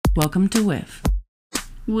Welcome to WIF.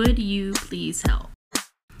 Would you please help?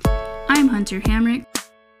 I'm Hunter Hamrick.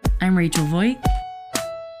 I'm Rachel Voigt.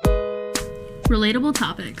 Relatable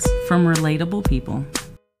topics From relatable people.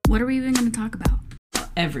 What are we even going to talk about?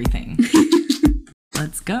 Everything.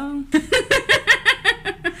 Let's go.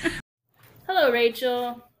 Hello,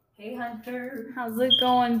 Rachel. Hey, Hunter. How's it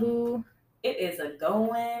going, boo? It is a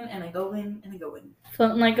going and a going and a going.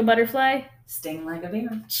 Floating like a butterfly? Sting like a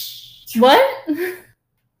beamer. What?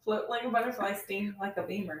 Float like a butterfly, sting like a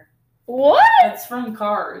beamer. What? That's from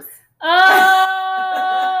Cars. Oh,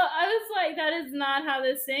 I was like, that is not how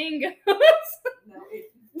this saying goes. No,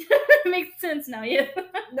 it Makes sense now, yeah.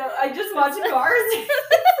 No, I just watched Cars.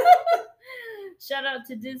 Shout out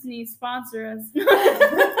to Disney, sponsor us.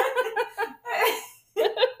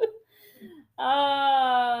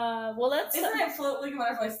 Well, that's... Isn't it float like a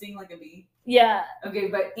butterfly, sting like a bee? Yeah. Okay,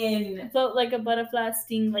 but Float like a butterfly,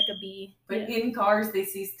 sting like a bee. But in Cars, they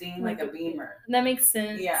see sting like a beamer. That makes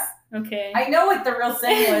sense. Yeah. Okay. I know what the real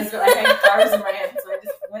saying was, but I had Cars in my head, so I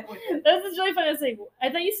just went with it. That was really funny. I was like, I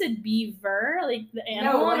thought you said beaver, like the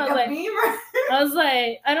animal. No, like and a beamer. I was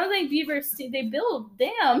like, I don't think beavers, they build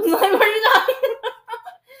dams. Like, what are you talking about?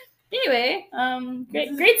 Anyway,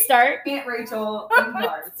 great start. Aunt Rachel in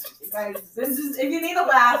Cars. Guys, this is, if you need a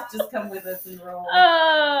laugh, just come with us and roll.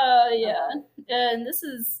 Yeah. And this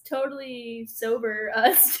is totally sober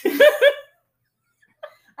us.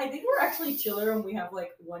 I think we're actually chiller when we have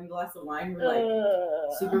like one glass of wine. We're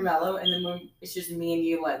like super mellow, and then when it's just me and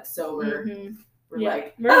you like sober, we're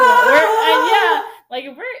like, we're yeah. Like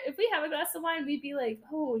if we have a glass of wine, we'd be like,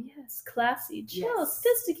 oh yes, classy, chill,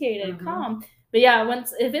 sophisticated, calm. But yeah,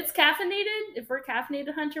 if it's caffeinated, if we're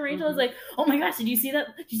caffeinated, Hunter Rachel is like, oh my gosh, did you see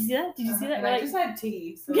that? Did you see that? Did you see that? And I just had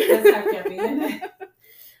tea, so it does have caffeine in it.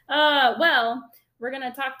 Well, we're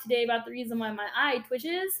gonna talk today about the reason why my eye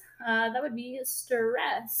twitches. That would be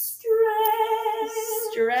stress.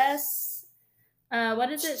 Stress. What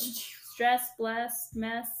is it? Stress, blessed,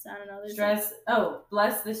 mess. I don't know. Stress. Oh,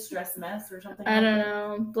 bless this stress mess or something. I don't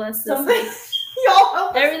know. Bless this. Something.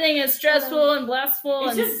 Y'all. Everything is stressful and blissful.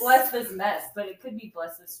 It's just bless this mess, but it could be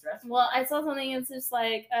bless this stress. Well, I saw something. It's just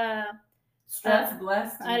like stress,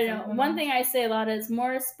 blessed. I don't know. One thing I say a lot is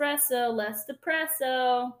more espresso, less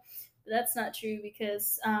depresso. That's not true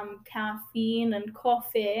because caffeine and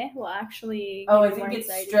coffee will actually. Oh, I think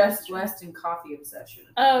it's stress, blessed, and coffee obsession.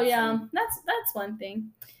 Oh yeah, that's one thing.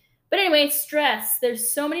 But anyway, stress.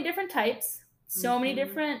 There's so many different types, so many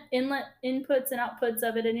different inputs and outputs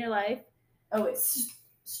of it in your life. Oh, it's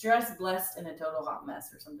stress, blessed, and a total hot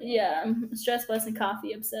mess or something. Yeah, like stress, blessed, and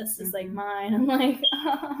coffee obsessed is like mine. I'm like,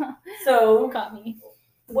 so caught me.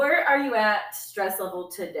 Where are you at stress level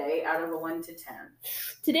today out of a 1 to 10?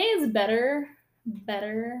 Today is better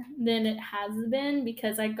than it has been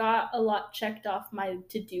because I got a lot checked off my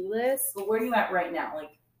to-do list. But where are you at right now?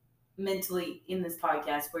 Like mentally in this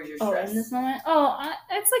podcast, where's your stress? Oh, in this moment?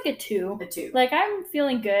 It's like a 2. A 2. Like I'm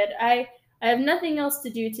feeling good. I have nothing else to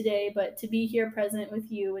do today but to be here present with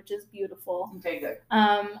you, which is beautiful. Okay, good.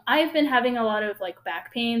 I've been having a lot of like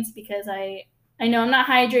back pains because I know I'm not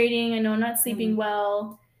hydrating. I know I'm not sleeping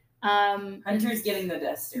well. Hunter's getting the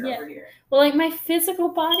death stare over here. Well, like my physical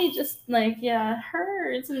body just like, it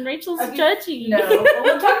hurts and Rachel's judgy. No, well,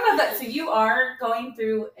 we'll talk about that. So you are going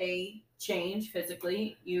through a change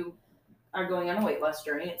physically. You are going on a weight loss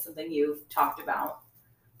journey. It's something you've talked about.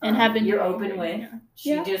 And have been you're open with.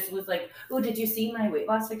 Yeah. She just was like, oh, did you see my weight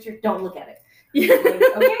loss picture? Don't look at it. Like,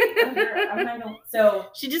 okay, I'm not going. So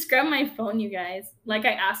she just grabbed my phone, you guys, like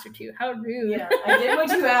I asked her to. How rude. Yeah, I did what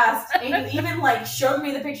you asked, and you even like showed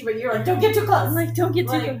me the picture, but you're like, don't get too close. I'm like, don't get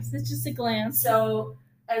too close. It's just a glance. So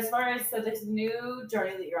as far as this new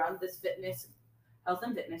journey that you're on, this health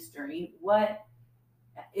and fitness journey, what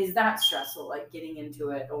is that stressful? Like getting into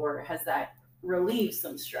it, or has that relieved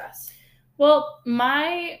some stress? Well,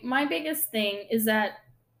 my biggest thing is that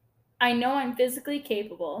I know I'm physically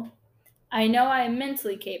capable. I know I'm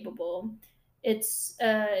mentally capable. It's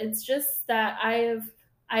just that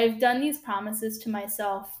I've done these promises to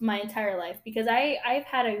myself my entire life because I've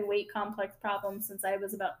had a weight complex problem since I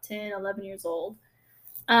was about 10, 11 years old.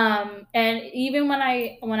 And even when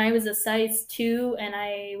I was a size 2 and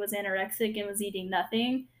I was anorexic and was eating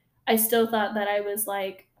nothing, I still thought that I was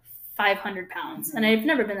like 500 pounds. And I've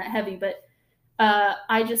never been that heavy, but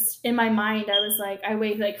I just, in my mind, I was like, I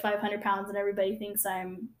weigh like 500 pounds and everybody thinks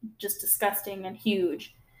I'm just disgusting and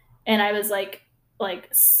huge. And I was like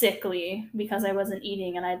sickly because I wasn't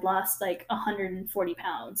eating and I'd lost like 140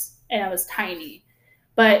 pounds and I was tiny.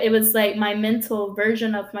 But it was like my mental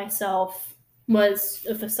version of myself was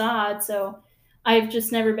a facade. So I've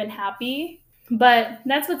just never been happy. But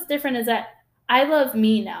that's what's different is that I love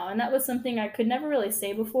me now, and that was something I could never really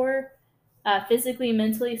say before. Physically,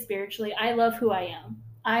 mentally, spiritually, I love who I am.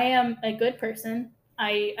 I am a good person.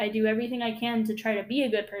 I do everything I can to try to be a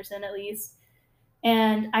good person, at least.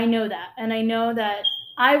 And I know that. And I know that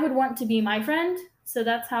I would want to be my friend. So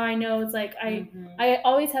that's how I know it's like I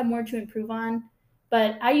always have more to improve on.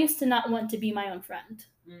 But I used to not want to be my own friend.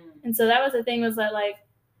 And so that was the thing, was that like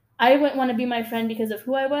I wouldn't want to be my friend because of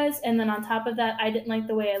who I was. And then on top of that, I didn't like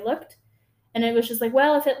the way I looked. And it was just like,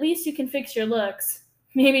 well, if at least you can fix your looks,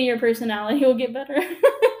 maybe your personality will get better.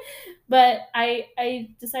 But I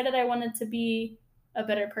decided I wanted to be a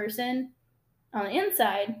better person on the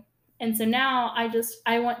inside. And so now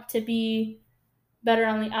I want to be better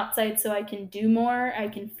on the outside so I can do more. I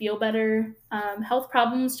can feel better. Health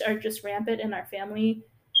problems are just rampant in our family.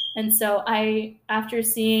 And so after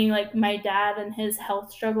seeing like my dad and his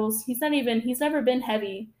health struggles, he's never been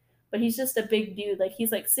heavy, but he's just a big dude. Like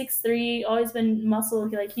he's like 6'3", always been muscle.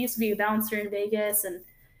 He used to be a bouncer in Vegas, and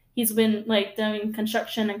he's been like doing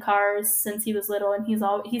construction and cars since he was little, and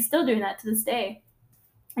he's still doing that to this day.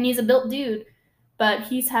 And he's a built dude, but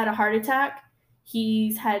he's had a heart attack.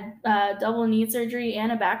 He's had double knee surgery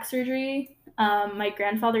and a back surgery. My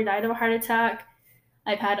grandfather died of a heart attack.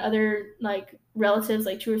 I've had other like relatives,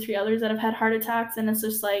 like 2 or 3 others that have had heart attacks, and it's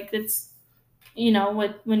just like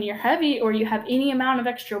when you're heavy or you have any amount of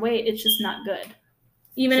extra weight, it's just not good,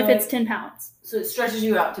 even if it's 10 pounds. So it stresses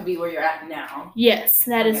you out to be where you're at now. Yes,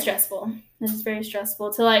 that is stressful. This is very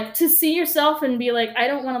stressful to see yourself and be like, I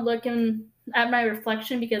don't want to look at my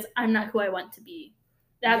reflection because I'm not who I want to be.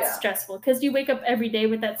 That's stressful because you wake up every day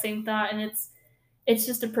with that same thought, and it's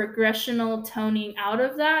just a progressional toning out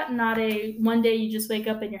of that, not a one day you just wake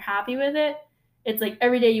up and you're happy with it. It's like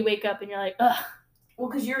every day you wake up and you're like, ugh. Well,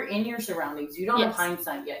 because you're in your surroundings. You don't have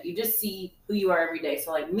hindsight yet. You just see who you are every day.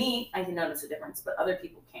 So like me, I can notice a difference, but other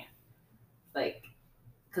people can't. Like,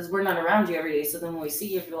 because we're not around you every day. So then when we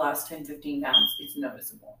see you for the last 10, 15 pounds, it's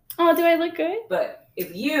noticeable. Oh, do I look good? But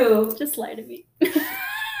if you... Just lie to me.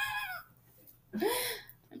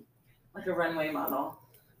 Like a runway model.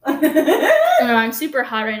 No, I'm super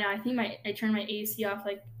hot right now. I think I turned my AC off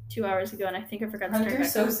like 2 hours ago, and I think I forgot to turn it back on.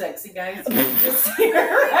 Hunter's so sexy, guys. You can just see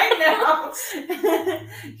her right now.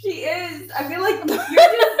 She is. I feel like you're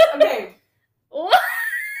just... Okay. What?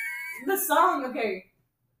 The song, okay.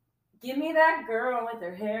 Give me that girl with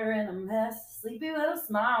her hair in a mess. Sleepy with a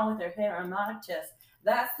smile with her hair on my chest.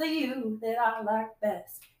 That's the you that I like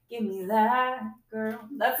best. Give me that girl.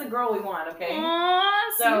 That's the girl we want, okay? Aww,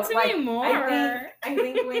 sing to me more. I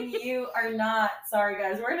think when you are not... Sorry,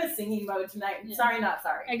 guys. We're in a singing mode tonight. Yeah. Sorry, not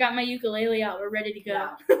sorry. I got my ukulele out. We're ready to go.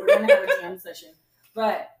 Yeah, we're going to have a jam session.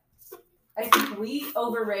 But I think we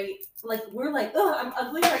overrate... Like, we're like, oh, I'm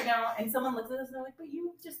ugly right now. And someone looks at us and they're like, but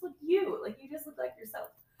you just look you. Like, you just look like yourself.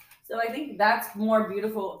 So I think that's more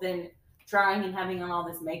beautiful than trying and having on all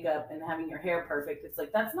this makeup and having your hair perfect. It's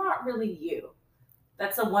like, that's not really you.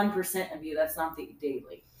 That's a 1% of you. That's not the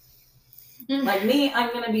daily. Mm-hmm. Like me,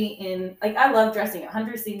 I'm going to be in, like, I love dressing up.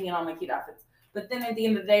 Hunter's seen me in all my cute outfits. But then at the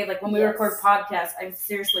end of the day, like when we record podcasts, I'm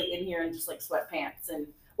seriously in here in just like sweatpants and,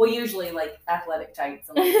 well, usually like athletic tights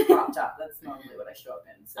and like a crop top. That's normally what I show up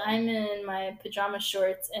in. So. I'm in my pajama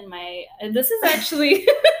shorts and this is actually,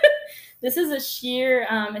 this is a sheer,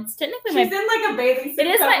 it's technically She's in like a bathing suit. It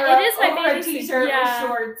is my bathing suit. T-shirt with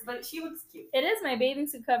shorts, but she looks cute. It is my bathing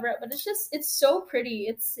suit cover up, but it's so pretty.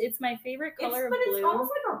 It's my favorite color of blue. But it's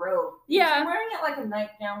almost like a robe. Yeah. You're wearing it like a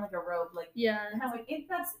nightgown, like a robe. Like, yeah.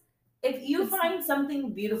 If you find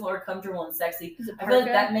something beautiful or comfortable and sexy, I feel like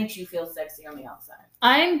that makes you feel sexy on the outside.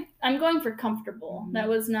 I'm going for comfortable. Mm-hmm. That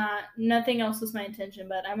was nothing else was my intention,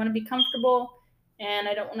 but I want to be comfortable. And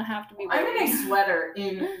I don't want to have to be worried. I'm in a sweater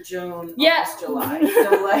in June, August, July.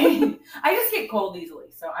 So, like, I just get cold easily.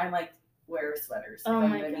 So, I, like, wear sweaters. Oh,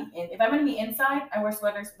 my God. If I'm going to be inside, I wear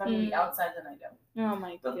sweaters. If I'm going to be outside, then I don't. Oh,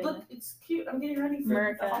 my God. But look, it's cute. I'm getting ready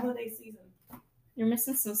for the holiday season. You're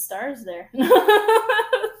missing some stars there.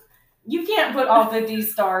 You can't put all 50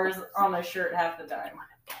 stars on a shirt half the time.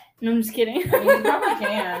 No, I'm just kidding. I mean, you probably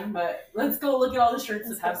can, but let's go look at all the shirts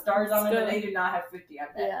that have stars on them, and they do not have 50, I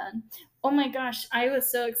bet. Yeah. Oh my gosh, I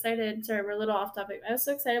was so excited. Sorry, we're a little off topic. I was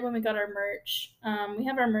so excited when we got our merch. We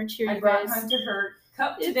have our merch here, you guys. I brought Hunter her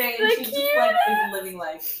cup today, and she's just like living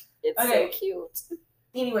life. It's so cute.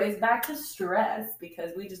 Anyways, back to stress,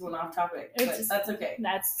 because we just went off topic, but that's okay.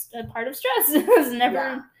 That's a part of stress. It's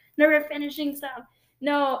never finishing stuff.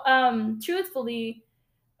 No, truthfully,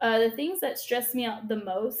 the things that stress me out the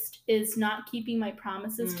most is not keeping my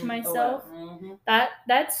promises to myself. Mm-hmm.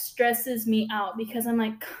 That stresses me out because I'm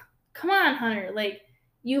like, come on, Hunter, like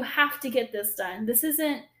you have to get this done. This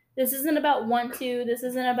isn't This isn't about want to. This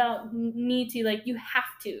isn't about need to. Like, you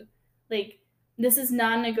have to. Like, this is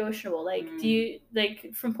non-negotiable. Like, do you,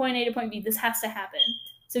 like, from point A to point B, this has to happen.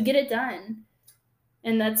 So get it done.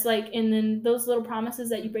 And that's like, and then those little promises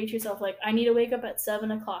that you break to yourself, like, I need to wake up at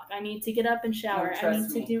 7:00. I need to get up and shower. I need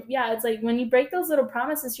to do, yeah, it's like when you break those little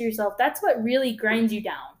promises to yourself, that's what really grinds you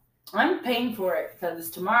down. I'm paying for it because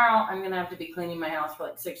tomorrow I'm going to have to be cleaning my house for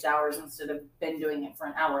like 6 hours instead of been doing it for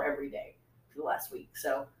an hour every day for the last week.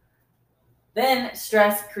 So then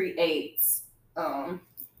stress creates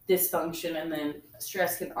dysfunction, and then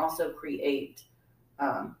stress can also create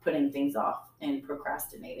putting things off and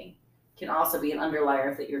procrastinating. Can also be an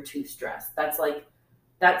underlier that you're too stressed. That's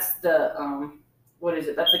the what is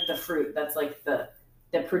it? That's like the fruit. That's like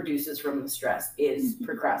that produces from the stress is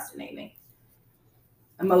procrastinating.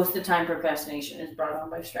 And most of the time, procrastination is brought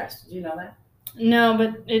on by stress. Did you know that? No,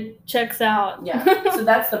 but it checks out. Yeah. So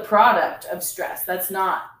that's the product of stress. That's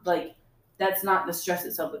not the stress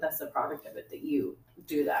itself, but that's the product of it, that you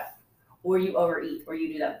do that. Or you overeat, or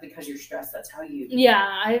you do that because you're stressed. That's how you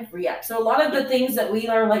react. So a lot of the things that we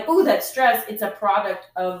are like, oh, that's stress, it's a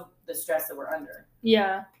product of the stress that we're under.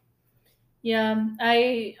 Yeah. Yeah.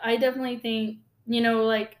 I definitely think,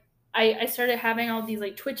 like, I started having all these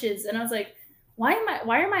like twitches, and I was like, why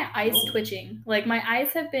are my eyes twitching? Like, my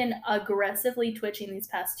eyes have been aggressively twitching these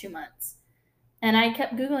past 2 months. And I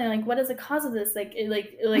kept Googling, like, what is the cause of this? Like,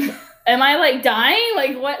 am I, like, dying?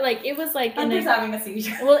 Like, what? Like, it was, like... I'm just having a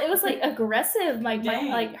seizure. Well, it was, like, aggressive. My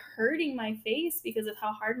like, hurting my face because of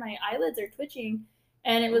how hard my eyelids are twitching.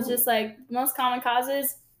 And it was just, like, most common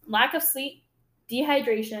causes, lack of sleep,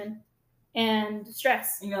 dehydration, and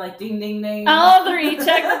stress. And you're like, ding, ding, ding. All three,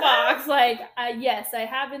 check the box. Like, yes, I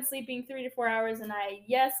have been sleeping 3 to 4 hours, and I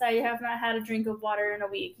have not had a drink of water in a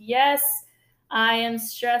week. Yes, I am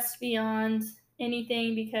stressed beyond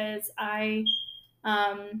anything because I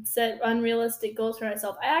set unrealistic goals for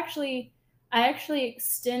myself. I actually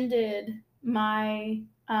extended my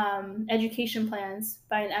education plans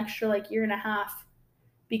by an extra like year and a half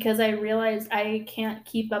because I realized I can't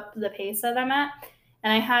keep up the pace that I'm at.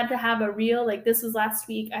 And I had to have a real, like, this was last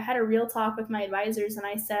week, I had a real talk with my advisors, and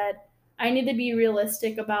I said, I need to be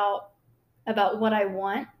realistic about what I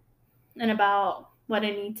want and about what I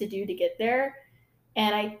need to do to get there.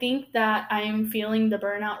 And I think that I am feeling the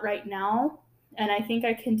burnout right now. And I think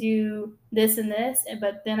I can do this and this,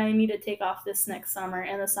 but then I need to take off this next summer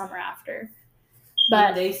and the summer after.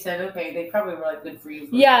 But they said, okay, they probably were like, good for you.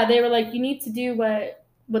 Yeah, they were like, you need to do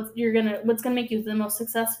what's gonna make you the most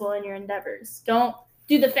successful in your endeavors. Don't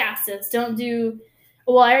do the fastest. Don't do,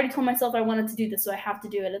 well, I already told myself I wanted to do this, so I have to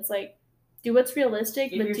do it. It's like, do what's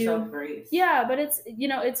realistic, give yourself grace. Yeah, but it's,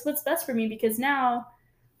 it's what's best for me, because now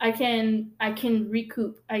I can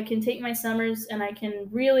recoup. I can take my summers and I can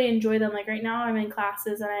really enjoy them. Like right now I'm in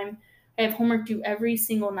classes and I have homework due every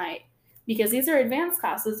single night because these are advanced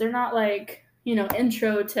classes. They're not like,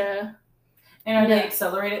 intro to. And are they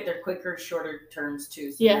accelerated? They're quicker, shorter terms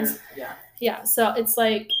too. So yes. Yeah. So it's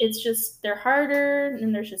like, it's just, they're harder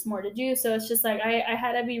and there's just more to do. So it's just like, I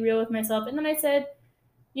had to be real with myself. And then I said,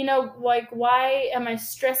 like, why am I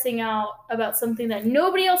stressing out about something that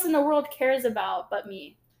nobody else in the world cares about but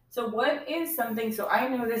me? So what is something, so I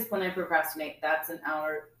notice when I procrastinate, that's an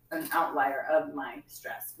outlier of my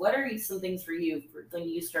stress. What are some things for you when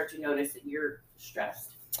you start to notice that you're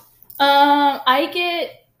stressed? I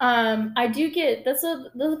do get, this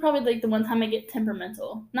is probably like the one time I get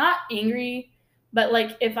temperamental. Not angry, but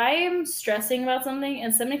like if I am stressing about something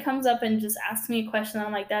and somebody comes up and just asks me a question,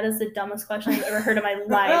 I'm like, that is the dumbest question I've ever heard in my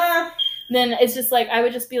life. Then it's just like, I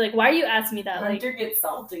would just be like, why are you asking me that? Hunter like, gets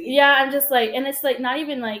salty. Yeah, I'm just like, and it's like, not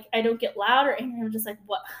even like, I don't get loud or angry. I'm just like,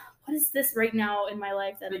 what is this right now in my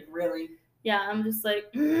life? That like, really? Yeah, I'm just like,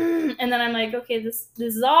 and then I'm like, okay, this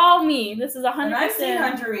is all me. This is 100%. And I've seen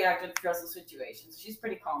Hunter react to stressful situations. She's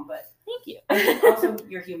pretty calm, but thank you. Also,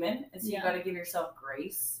 you're human, and so you got to give yourself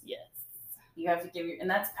grace. Yes. You have to and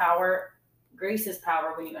that's power. Grace is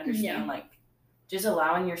power when you understand, like, just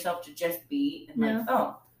allowing yourself to just be, and like,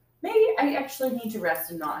 oh, maybe I actually need to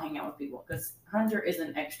rest and not hang out with people, because Hunter is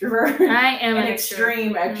an extrovert. I am an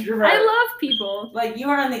extreme extrovert. I love people. Like, you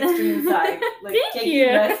are on the extreme side. Like, taking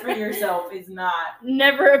rest for yourself is not.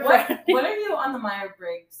 Never a priority. What are you on the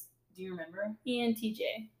Myers-Briggs? Do you remember?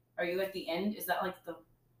 ENTJ. Are you at the end? Is that like the?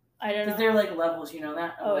 I don't know. Because they're like levels, you know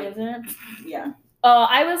that? Oh, like, is it? Yeah. Oh,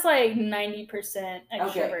 I was like 90% extroverted.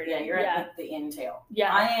 Okay, yeah, you're at like the entail.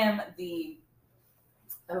 Yeah. I am the.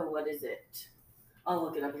 Oh, what is it? I'll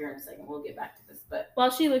look it up here in a second. We'll get back to this, but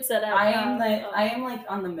while she looks that up, I am like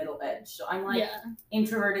on the middle edge, so I'm like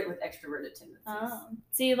introverted with extroverted tendencies.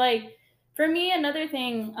 See, like For me, another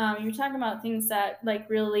thing, you're talking about things that like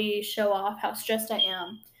really show off how stressed I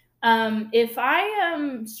am. If I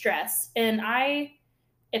am stressed and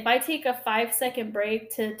if I take a 5-second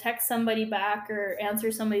break to text somebody back or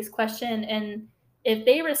answer somebody's question, and if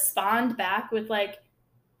they respond back with like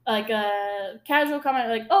a casual comment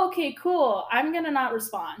like, oh, okay, cool, I'm gonna not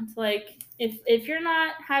respond. Like if you're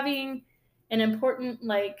not having an important,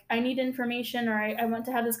 like, I need information, or I want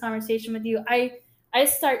to have this conversation with you, I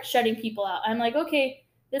start shutting people out. I'm like, okay,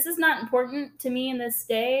 this is not important to me in this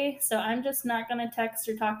day, so I'm just not gonna text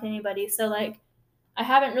or talk to anybody. So like I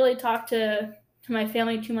haven't really talked to my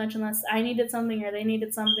family too much unless I needed something or they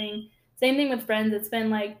needed something. Same thing with friends. It's been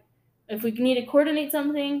like, if we need to coordinate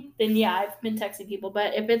something, then yeah, I've been texting people.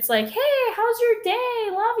 But if it's like, hey, how's your day?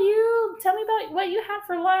 Love you. Tell me about what you had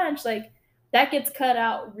for lunch. Like that gets cut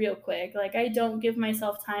out real quick. Like I don't give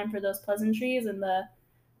myself time for those pleasantries and the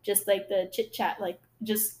just like the chit chat. Like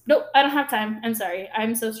just nope, I don't have time. I'm sorry.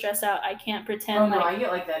 I'm so stressed out. I can't pretend. Oh no, like, I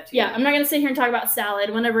get like that too. Yeah, I'm not gonna sit here and talk about salad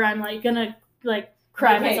whenever I'm like gonna like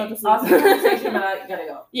cry myself to sleep. Awesome conversation, but I gotta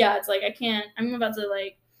go. Yeah, it's like I can't. I'm about to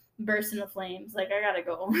like burst into flames. Like I gotta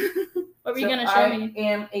go. What were you gonna show me? I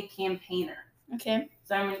am a campaigner. Okay.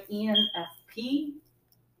 So I'm an ENFP.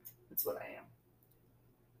 That's what I am.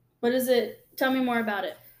 What is it? Tell me more about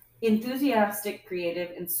it. Enthusiastic,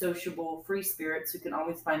 creative, and sociable free spirits who can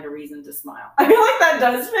always find a reason to smile. I feel like that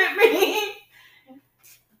does fit me.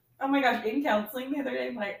 Oh my gosh, in counseling the other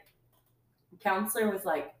day, my counselor was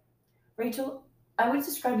like, Rachel, I would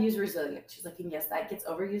describe you as resilient. She's like, and yes, that gets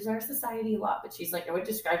overused in our society a lot, but she's like, I would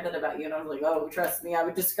describe that about you. And I was like, oh, trust me, I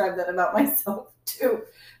would describe that about myself too.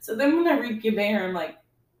 So then when I read Campaigner, I'm like,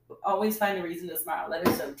 always find a reason to smile. That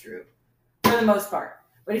is so true for the most part.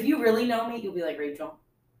 But if you really know me, you'll be like, Rachel,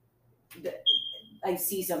 I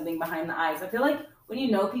see something behind the eyes. I feel like when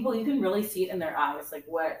you know people, you can really see it in their eyes, like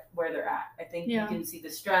where they're at. I think you can see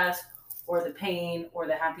the stress or the pain or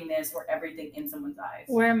the happiness or everything in someone's eyes.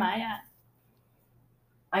 Where am I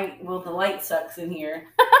at? Well, the light sucks in here.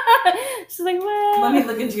 She's like, well. Let me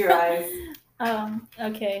look into your eyes.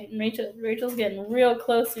 Okay. Rachel's getting real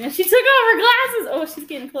close to me. She took off her glasses. Oh, she's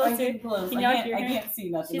getting closer. I'm getting close. I can't see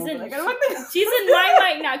nothing. She's in my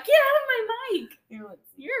mic now. Get out of my mic.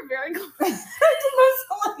 You're very close. I'm supposed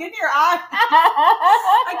to look in your eyes.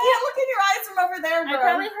 I can't look in your eyes from over there, bro. I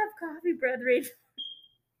probably have coffee breath, Rachel.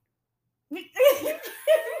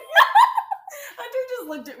 Hunter just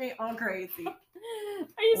looked at me all crazy.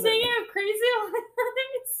 Are you saying I have crazy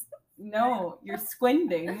eyes? No, you're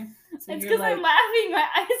squinting. So it's because like, I'm laughing. My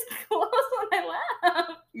eyes close when I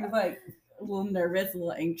laugh. You're like a little nervous, a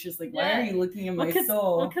little anxious. Like, why are you looking in my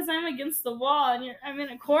soul? Well, because I'm against the wall and I'm in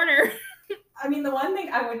a corner. I mean, the one thing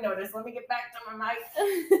I would notice. Let me get back to my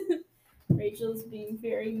mic. Rachel's being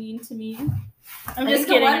very mean to me. I'm just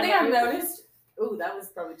kidding. The one thing I've noticed. Oh, that was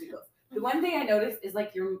probably too close. The one thing I noticed is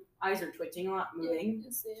like your eyes are twitching a lot, moving.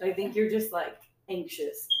 So I think you're just like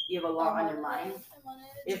anxious. You have a lot on your mind.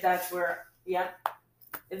 If that's where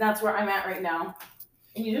I'm at right now.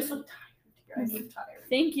 And you just look tired. Your eyes look tired.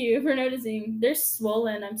 Thank you for noticing. They're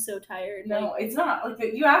swollen. I'm so tired. No, it's not.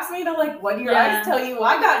 Like you asked me to like, what do your eyes tell you?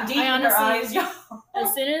 I got deep in your eyes, y'all.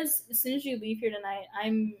 As soon as you leave here tonight,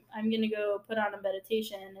 I'm gonna go put on a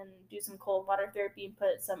meditation and do some cold water therapy and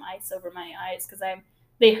put some ice over my eyes because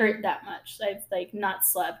they hurt that much. I've like not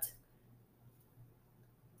slept.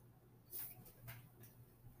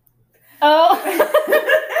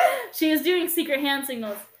 Oh, she was doing secret hand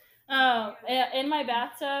signals. In my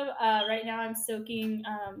bathtub right now, I'm soaking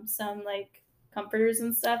some like comforters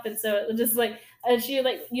and stuff, and so it just like she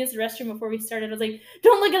like used the restroom before we started. I was like,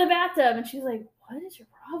 "Don't look in the bathtub," and she's like, "What is your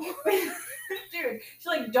problem?" Dude, she's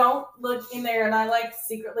like, "Don't look in there," and I like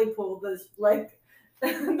secretly pulled this like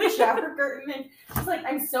the shower curtain, and she's like,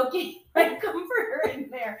 "I'm soaking my comforter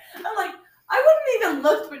in there." I'm like, I wouldn't even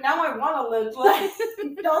look, but now I want to look. Like,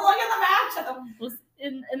 don't look in the bathtub.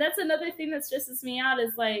 And that's another thing that stresses me out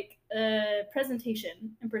is like presentation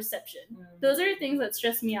and perception. Those are things that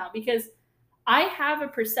stress me out because I have a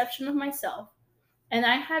perception of myself and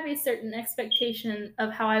I have a certain expectation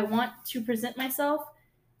of how I want to present myself.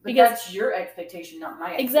 But that's your expectation, not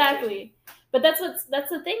my expectation. Exactly. But that's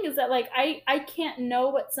the thing is that like I can't know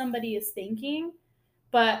what somebody is thinking,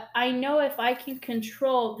 but I know if I can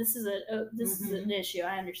control this is an issue.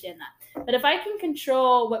 I understand that. But if I can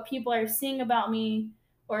control what people are seeing about me,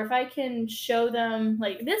 or if I can show them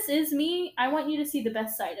like this is me, I want you to see the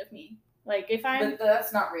best side of me. Like if I'm. But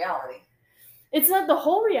that's not reality. It's not the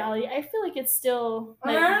whole reality. I feel like it's still.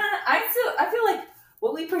 Like, I feel like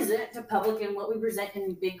what we present to public and what we present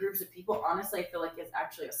in big groups of people, honestly, I feel like is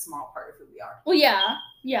actually a small part of who we are. Well, yeah.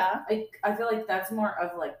 I feel like that's more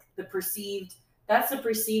of like the perceived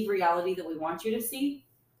reality that we want you to see.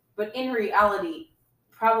 But in reality,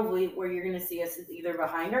 probably where you're going to see us is either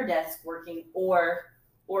behind our desk working or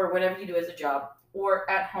whatever you do as a job, or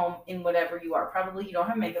at home in whatever you are. Probably you don't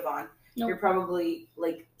have makeup on. Nope. You're probably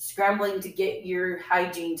like scrambling to get your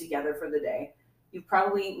hygiene together for the day. You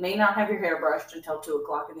probably may not have your hair brushed until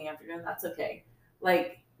 2:00 in the afternoon. That's okay.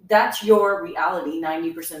 Like, that's your reality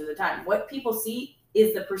 90% of the time. What people see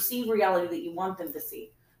is the perceived reality that you want them to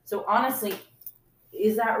see. So honestly,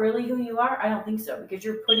 is that really who you are? I don't think so, because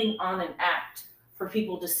you're putting on an act for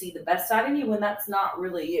people to see the best side of you when that's not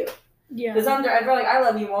really you. Yeah. Because I feel like I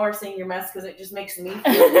love you more seeing your mess because it just makes me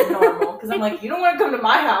feel normal. Because I'm like, you don't want to come to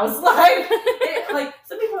my house. Like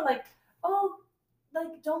some people are like, oh,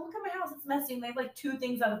 like, don't look at my house, it's messy. And they have like 2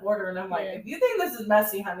 things out of order. And I'm like, if you think this is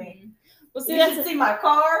messy, honey, well, see, you should see my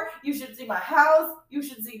car, you should see my house, you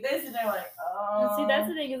should see this. And they're like, oh. See, that's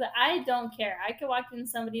the thing, is that I don't care. I could walk in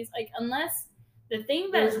somebody's, like, unless the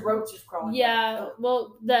thing that there's roaches crawling. Yeah,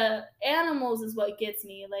 well, the animals is what gets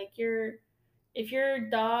me. Like, if your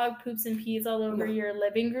dog poops and pees all over your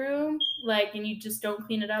living room, like, and you just don't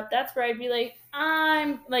clean it up, that's where I'd be like,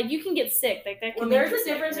 you can get sick. Like, that can there's a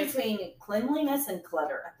difference between cleanliness and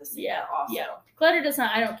clutter at the same time also. Yeah. Clutter does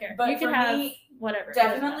not, I don't care. But you can have whatever.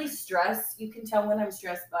 Definitely stress. You can tell when I'm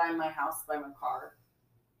stressed by my house, by my car.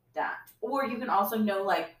 That. Or you can also know,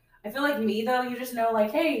 like, I feel like me, though, you just know,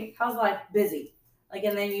 like, hey, how's life? Busy. Like,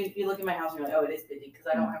 and then you look at my house and you're like, oh, it is busy because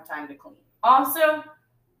I don't have time to clean. Also,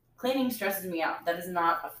 cleaning stresses me out. That is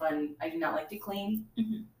not a fun, I do not like to clean.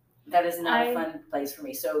 Mm-hmm. That is not a fun place for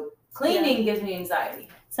me. So cleaning gives me anxiety.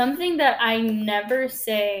 Something that I never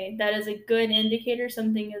say that is a good indicator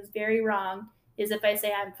something is very wrong is if I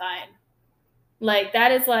say I'm fine. Like,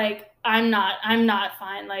 that is like, I'm not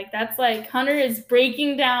fine. Like, that's like, Hunter is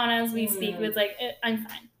breaking down as we speak. It's like, I'm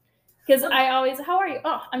fine. Because I always, how are you?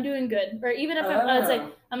 Oh, I'm doing good. Or even if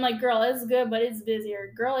I'm like, girl, it's good, but it's busy.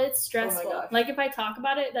 Or, girl, it's stressful. Oh, like, if I talk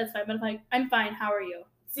about it, that's fine. But if I'm fine, how are you?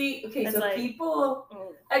 See, okay, that's so like, people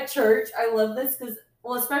at church, I love this because,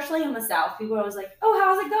 well, especially in the South, people are always like, oh,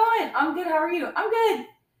 how's it going? I'm good. How are you? I'm good.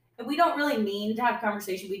 And we don't really mean to have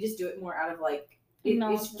conversation. We just do it more out of like,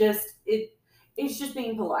 it's just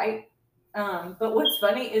being polite. But what's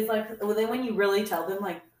funny is like, then when you really tell them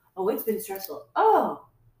like, oh, it's been stressful. Oh,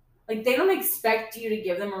 like, they don't expect you to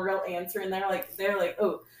give them a real answer. And they're like,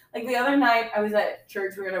 oh, like the other night I was at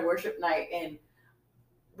church, we were at a worship night, and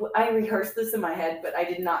I rehearsed this in my head, but I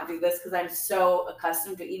did not do this because I'm so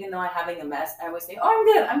accustomed to, even though I'm having a mess, I always say, oh, I'm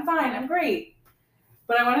good. I'm fine. I'm great.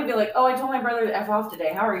 But I want to be like, oh, I told my brother to F off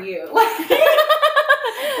today. How are you? Like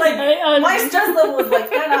my stress level was like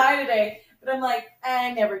kind of high today. But I'm like,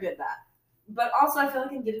 I never did that. But also, I feel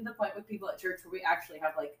like I'm getting to the point with people at church where we actually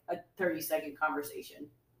have like a 30-second conversation.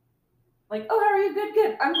 Like, oh, how are you? Good,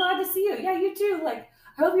 good. I'm glad to see you. Yeah, you too. Like,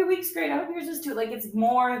 I hope your week's great. I hope yours is too. Like, it's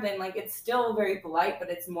more than, like, it's still very polite, but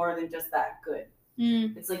it's more than just that good.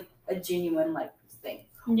 It's like a genuine, like, thing.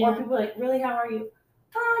 Yeah. Or people are like, really, how are you?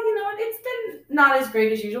 Oh, you know what? It's been not as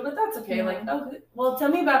great as usual, but that's okay. Yeah. Like, oh, good. Well, tell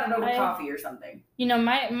me about it over coffee or something. You know,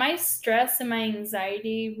 my stress and my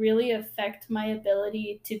anxiety really affect my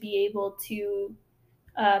ability to be able to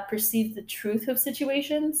perceive the truth of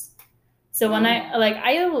situations. So when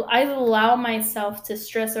I allow myself to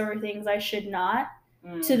stress over things I should not,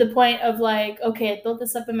 to the point of like, okay, I built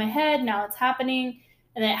this up in my head, now it's happening,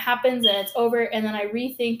 and it happens and it's over, and then I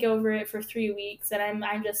rethink over it for 3 weeks, and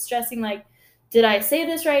I'm just stressing like, did I say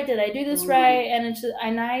this right? Did I do this right?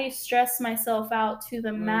 And I stress myself out to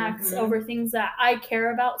the max over things that I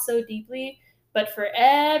care about so deeply. But for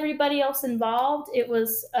everybody else involved, it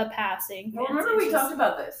was a passing. Well, remember we talked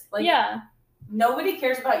about this. Like, yeah. Nobody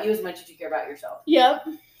cares about you as much as you care about yourself. Yep.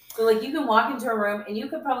 So, like, you can walk into a room and you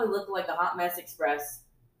could probably look like a hot mess express.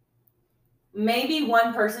 Maybe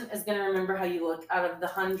one person is going to remember how you look out of the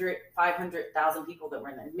 100, 500,000 people that were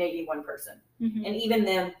in there. Maybe one person. Mm-hmm. And even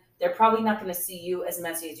them, they're probably not going to see you as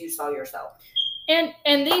messy as you saw yourself. And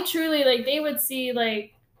they truly, like, they would see,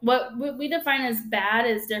 like, what we define as bad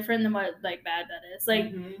is different than what, like, bad is.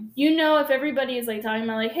 Like, you know, if everybody is, like, talking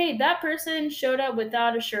about, like, hey, that person showed up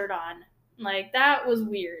without a shirt on. Like, that was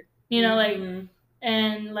weird. You know, like,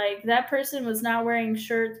 and, like, that person was not wearing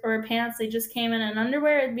shirts or pants. They just came in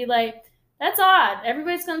underwear. It'd be like, that's odd.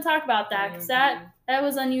 Everybody's going to talk about that because that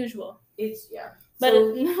was unusual. It's, yeah. But,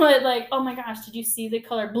 but, like, oh, my gosh, did you see the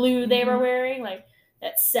color blue they were wearing? Like,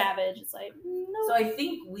 that savage. It's like, no. So I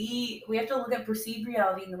think we have to look at perceived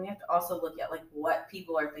reality, and then we have to also look at like what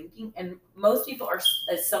people are thinking. And most people are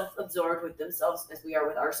as self-absorbed with themselves as we are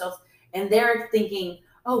with ourselves, and they're thinking,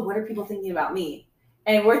 oh, what are people thinking about me?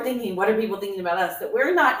 And we're thinking, what are people thinking about us? That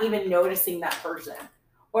we're not even noticing that person,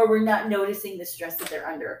 or we're not noticing the stress that they're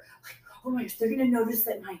under. Like, oh my gosh, they're gonna notice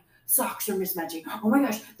that my socks are mismatching. Oh my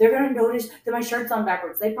gosh, they're gonna notice that my shirt's on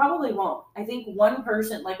backwards. They probably won't. I think one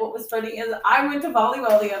person, like what was funny is I went to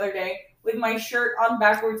volleyball the other day with my shirt on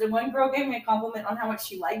backwards, and one girl gave me a compliment on how much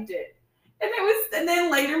she liked it. And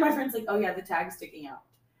then later my friend's like, oh yeah, the tag's sticking out.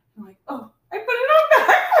 I'm like, oh, I put it on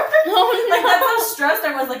backwards. Oh, no. Like that's how stressed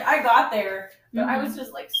I was. Like I got there, but I was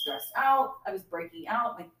just like stressed out. I was breaking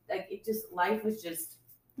out. Like it just, life was just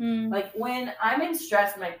like, when I'm in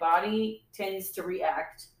stress, my body tends to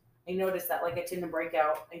react. I notice that, like I tend to break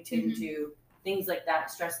out. I tend to, things like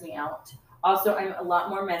that stress me out. Also, I'm a lot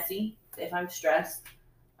more messy if I'm stressed.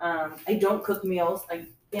 I don't cook meals. I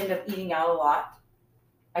end up eating out a lot.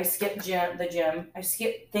 I skip the gym. I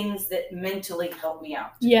skip things that mentally help me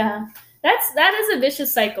out. Yeah. That is a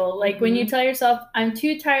vicious cycle. Like when you tell yourself, I'm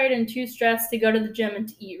too tired and too stressed to go to the gym and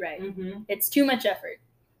to eat right. It's too much effort.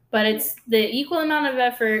 But it's the equal amount of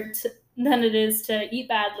effort than it is to eat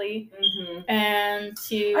badly and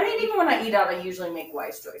to... I think even when I eat out, I usually make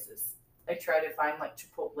wise choices. I try to find like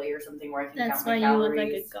Chipotle or something where I can count my calories. That's why you look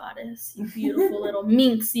like a goddess, you beautiful little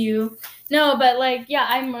minx, you. No, but like, yeah,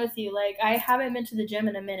 I'm with you. Like, I haven't been to the gym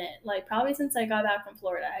in a minute. Like, probably since I got back from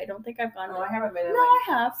Florida. I don't think I've gone. No, I haven't been. I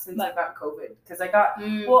have since I got COVID, because I got.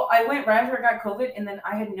 Well, I went right after I got COVID, and then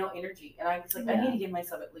I had no energy, and I was like, I need to give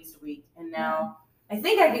myself at least a week, and now I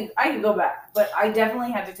think I can go back, but I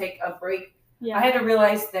definitely had to take a break. Yeah. I had to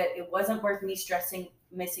realize that it wasn't worth me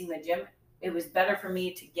missing the gym. It was better for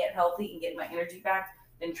me to get healthy and get my energy back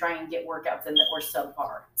than try and get workouts in that were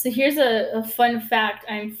subpar. So here's a fun fact.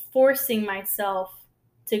 I'm forcing myself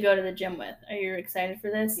to go to the gym with. Are you excited for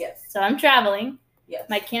this? Yes. So I'm traveling. Yes.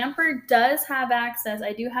 My camper does have access.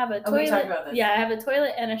 I do have a toilet. Talk about this. Yeah, I have a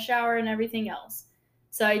toilet and a shower and everything else.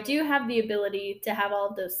 So I do have the ability to have all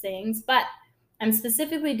of those things, but I'm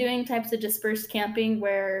specifically doing types of dispersed camping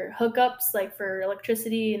where hookups like for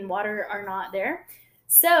electricity and water are not there.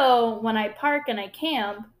 So when I park and I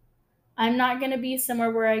camp, I'm not going to be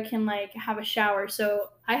somewhere where I can like have a shower. So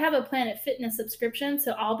I have a Planet Fitness subscription.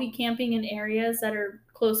 So I'll be camping in areas that are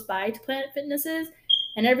close by to Planet Fitnesses.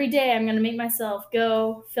 And every day I'm going to make myself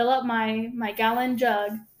go fill up my gallon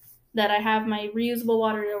jug that I have my reusable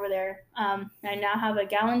water over there. I now have a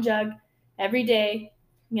gallon jug every day.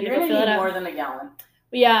 You're going to fill it up. More than a gallon.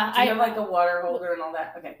 Yeah. Do you have like a water holder and all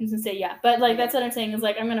that? Okay. I was going to say, yeah. But like, that's what I'm saying is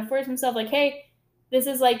like, I'm going to force myself like, hey, this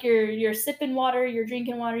is like your sipping water, your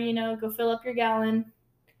drinking water, go fill up your gallon.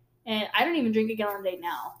 And I don't even drink a gallon a day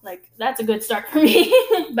now. Like, that's a good start for me.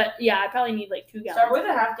 But yeah, I probably need like 2 gallons. Start with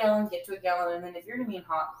a half gallon, get to a gallon, and then if you're going to be in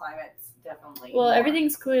hot climates, definitely. Well,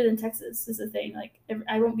 everything's cooler than Texas is the thing. Like,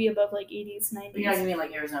 I won't be above like 80s, 90s. You're not going to be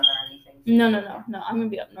like Arizona or anything. No. I'm going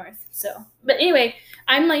to be up north. So, but anyway,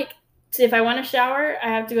 I'm like, if I want to shower, I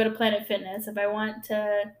have to go to Planet Fitness. If I want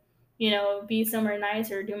to, be somewhere nice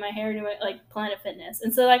or do my hair, like Planet Fitness.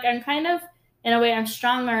 And so like, I'm kind of, in a way, I'm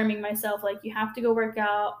strong arming myself. Like you have to go work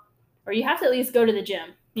out or you have to at least go to the gym,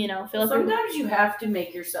 Sometimes you have to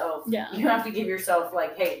make yourself, you have to give yourself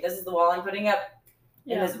like, hey, this is the wall I'm putting up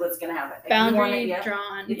and this is what's going to happen. Boundary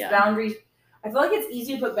drawn. It's boundaries. I feel like it's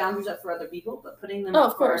easy to put boundaries up for other people, but putting them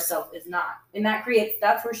up for ourselves is not. And that's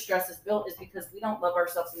where stress is built, is because we don't love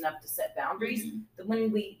ourselves enough to set boundaries. That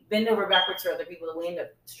when we bend over backwards for other people, that we end up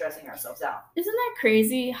stressing ourselves out. Isn't that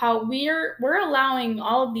crazy how we're allowing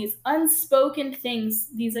all of these unspoken things,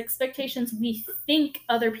 these expectations we think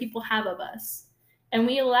other people have of us. And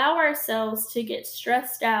we allow ourselves to get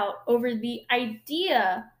stressed out over the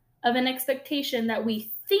idea of an expectation that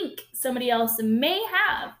we think somebody else may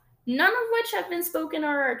have. None of which have been spoken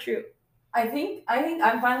or are true. I think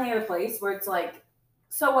I'm finally at a place where it's like,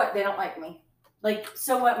 so what? They don't like me. Like,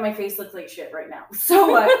 so what? My face looks like shit right now.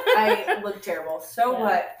 So what? I look terrible. So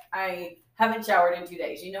what? I haven't showered in 2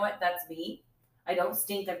 days. You know what? That's me. I don't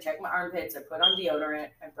stink. I've checked my armpits. I put on deodorant.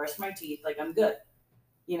 I brushed my teeth. Like, I'm good.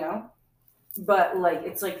 But like,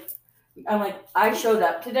 it's like, I'm like, I showed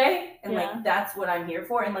up today and like, that's what I'm here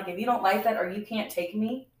for. And like, if you don't like that or you can't take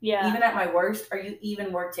me, even at my worst, are you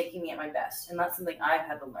even worth taking me at my best? And that's something I've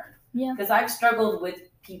had to learn. Yeah. Because I've struggled with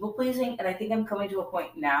people pleasing. And I think I'm coming to a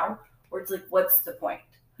point now where it's like, what's the point?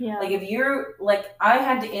 Yeah. Like if you're like, I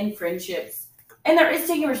had to end friendships, and there is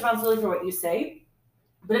taking responsibility for what you say.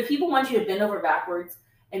 But if people want you to bend over backwards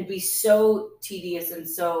and be so tedious and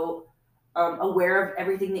so aware of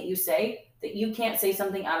everything that you say, that you can't say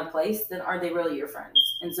something out of place, then are they really your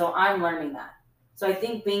friends? And so I'm learning that. So I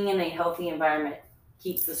think being in a healthy environment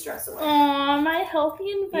keeps the stress away. Aw, my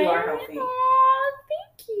healthy environment. You are healthy. Aw,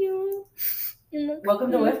 thank you.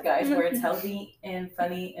 Welcome to WIF, guys, where it's healthy and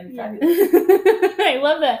funny and fabulous. I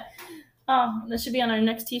love that. Oh, that should be on our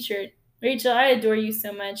next t-shirt. Rachel, I adore you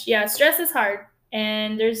so much. Yeah, stress is hard.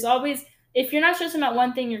 And there's always, if you're not stressing about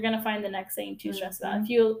one thing, you're going to find the next thing to stress about.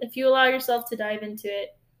 If you allow yourself to dive into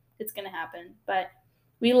it, it's going to happen. But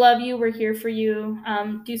we love you. We're here for you.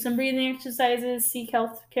 Do some breathing exercises. Seek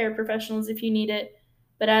healthcare professionals if you need it.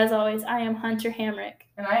 But as always, I am Hunter Hamrick.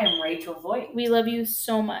 And I am Rachel Voigt. We love you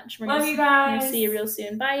so much. Love you guys. We'll see you real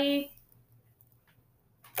soon. Bye.